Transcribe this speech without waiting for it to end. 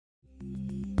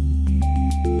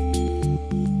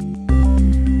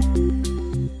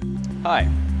Hi,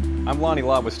 I'm Lonnie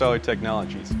Lott with Stallard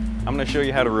Technologies. I'm going to show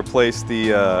you how to replace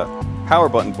the power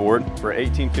button board for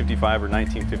 1855 or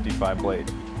 1955 blade.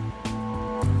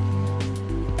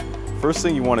 First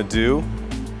thing you want to do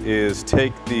is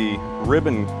take the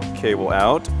ribbon cable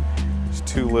out. There's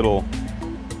two little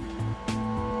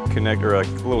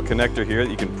connector here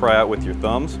that you can pry out with your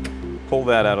thumbs. Pull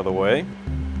that out of the way.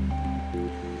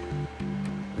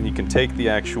 And you can take the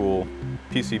actual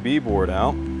PCB board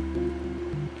out.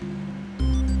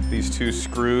 These two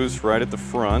screws right at the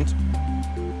front.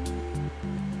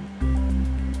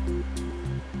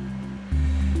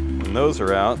 When those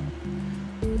are out,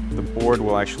 the board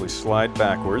will actually slide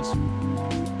backwards.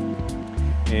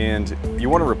 And you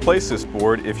want to replace this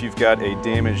board if you've got a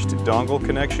damaged dongle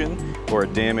connection or a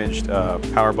damaged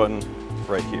power button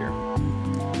right here.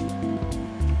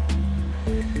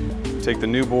 Take the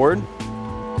new board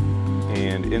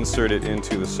and insert it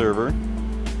into the server.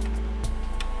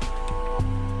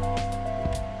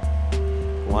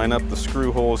 Line up the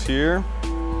screw holes here.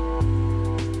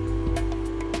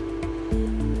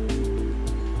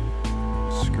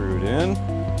 Screw it in.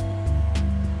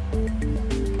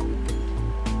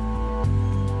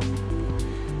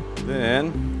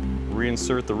 Then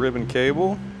reinsert the ribbon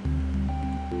cable.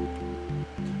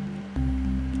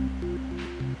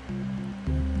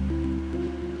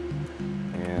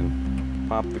 And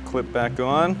pop the clip back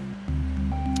on,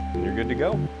 and you're good to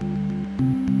go.